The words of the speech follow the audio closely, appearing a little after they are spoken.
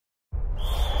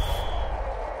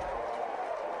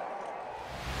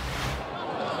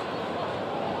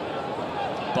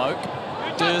Boak.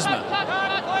 Dersma.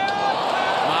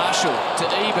 Marshall to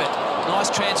Ebert. Nice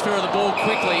transfer of the ball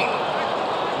quickly.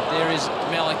 There is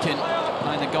Melican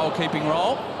playing the goalkeeping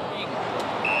role.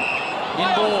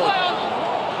 Inboard.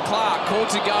 Clark called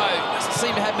to go. Doesn't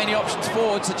seem to have many options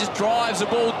forward, so just drives the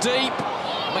ball deep.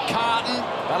 McCartan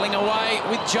battling away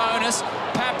with Jonas.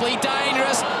 Papley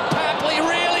dangerous. Papley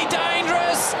really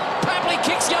dangerous. Papley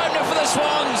kicks the opener for the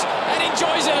Swans and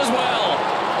enjoys it as well.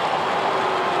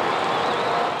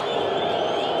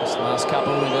 This last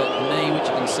couple with a knee,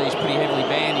 which you can see is pretty heavily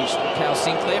bandaged. Cal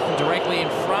Sinclair from directly in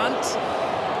front.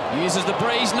 Uses the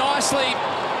breeze nicely,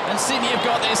 and Sydney have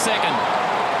got their second.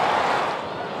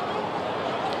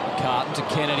 McCartan to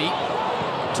Kennedy.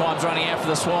 Time's running out for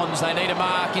the Swans. They need a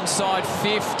mark inside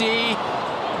 50.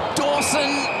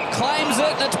 Dawson claims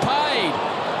it, and it's paid.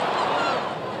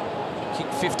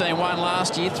 Kicked 15-1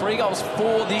 last year, 3 goals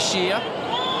 4 this year.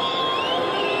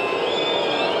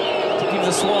 To give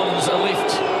the Swans a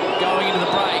lift going into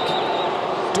the break.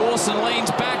 Dawson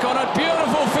leans back on it.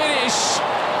 Beautiful finish.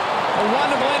 A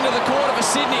wonderful end of the quarter for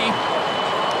Sydney.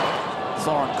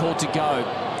 Florent called to go.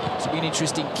 This will be an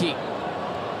interesting kick.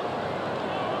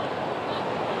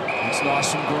 It's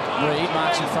nice from Reid,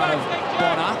 marks in front of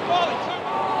Bonner.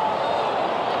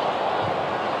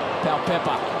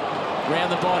 Palpepper,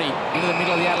 round the body, into the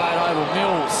middle of the Adelaide Oval.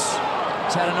 Mills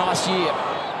has had a nice year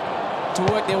to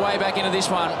work their way back into this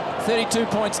one. 32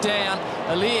 points down.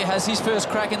 Aliir has his first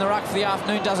crack in the ruck for the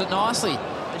afternoon, does it nicely.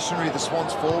 Missionary, the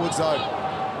Swans forwards, though.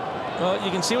 Well,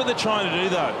 you can see what they're trying to do,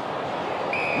 though.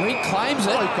 Reid claims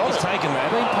it. He's taken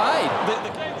that. Been paid.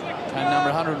 Game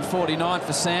number 149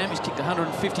 for Sam. He's kicked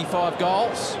 155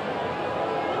 goals.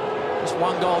 Just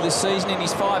 1 goal this season in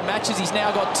his 5 matches. He's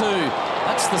now got 2.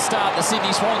 That's the start the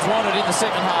Sydney Swans wanted in the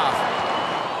second half.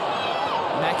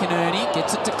 McInerney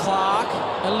gets it to Clark.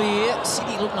 Aliir.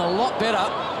 Sydney looking a lot better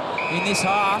in this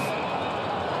half.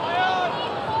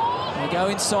 They go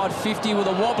inside 50 with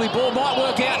a wobbly ball. Might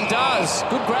work out and does.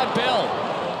 Good grab, Bell.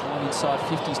 Inside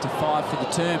 50s to 5 for the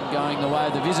term, going the way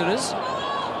of the visitors.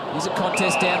 Here's a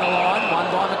contest down the line, won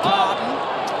by McCartan.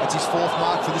 That's his 4th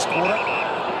mark for this quarter.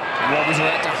 Wobbles it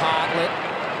out to Hartlett.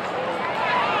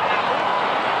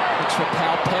 Looks for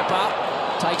Palpepper.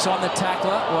 Takes on the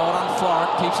tackler. Well done, Florent.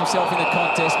 Keeps himself in the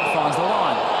contest and finds the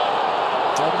line.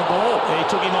 On the ball. Yeah, he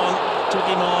took him on. Took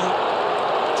him on.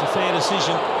 It's a fair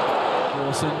decision.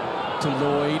 Dawson to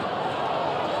Lloyd.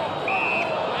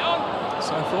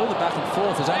 So for all the back and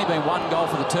forth, there's only been 1 goal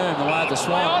for the term, the way of the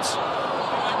Swans.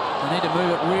 They need to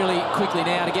move it really quickly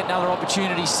now to get another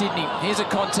opportunity, Sydney. Here's a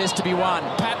contest to be won.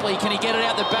 Papley, can he get it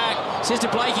out the back? Says to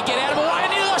Blakey, get out of the way,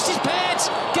 and he lost his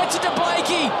pants. Gets it to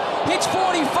Blakey. Hits 45.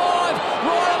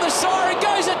 Right on the siren,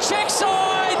 goes a check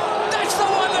side. That's the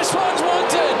one the Swans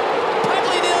wanted.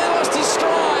 Papley nearly lost his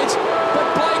strides, but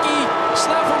Blakey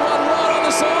snaffled one right on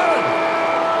the siren.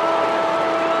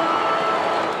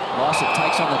 Lysett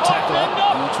takes on the tackler,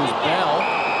 which was Bell.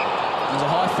 There's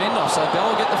a high fend off, so Bell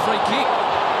will get the free kick.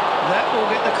 That will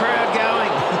get the crowd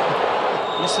going.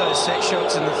 Missed those set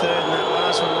shots in the third and that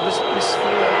last one. Missed 4.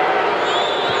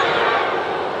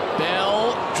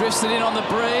 Bell drifts it in on the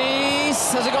breeze.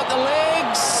 Has it got the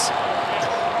legs?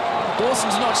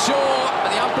 Dawson's not sure, but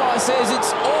the umpire says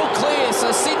it's all clear,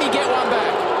 so Sydney get one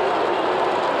back.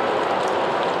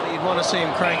 You'd want to see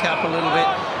him crank up a little bit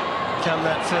come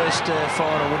that first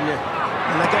final, wouldn't you?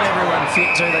 And they've got everyone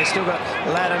fit too. They still got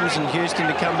Laddams and Houston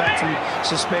to come back from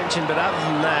suspension, but other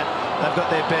than that, they've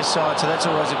got their best side, so that's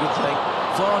always a good thing.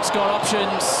 Florent's got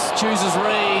options, chooses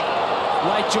Reid.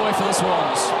 Late joy for the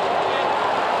Swans.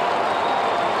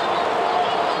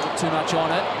 Too much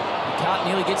on it. McCartan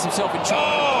nearly gets himself in trouble.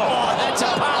 Oh, that's a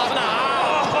pass and a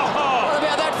half. What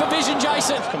about that for vision,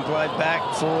 Jason? Can play back,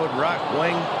 forward, ruck,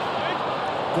 wing.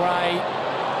 Gray,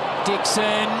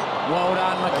 Dixon, well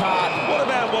done, McCartan. What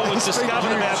about what was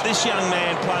discovered about this young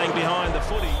man playing behind the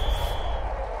footy?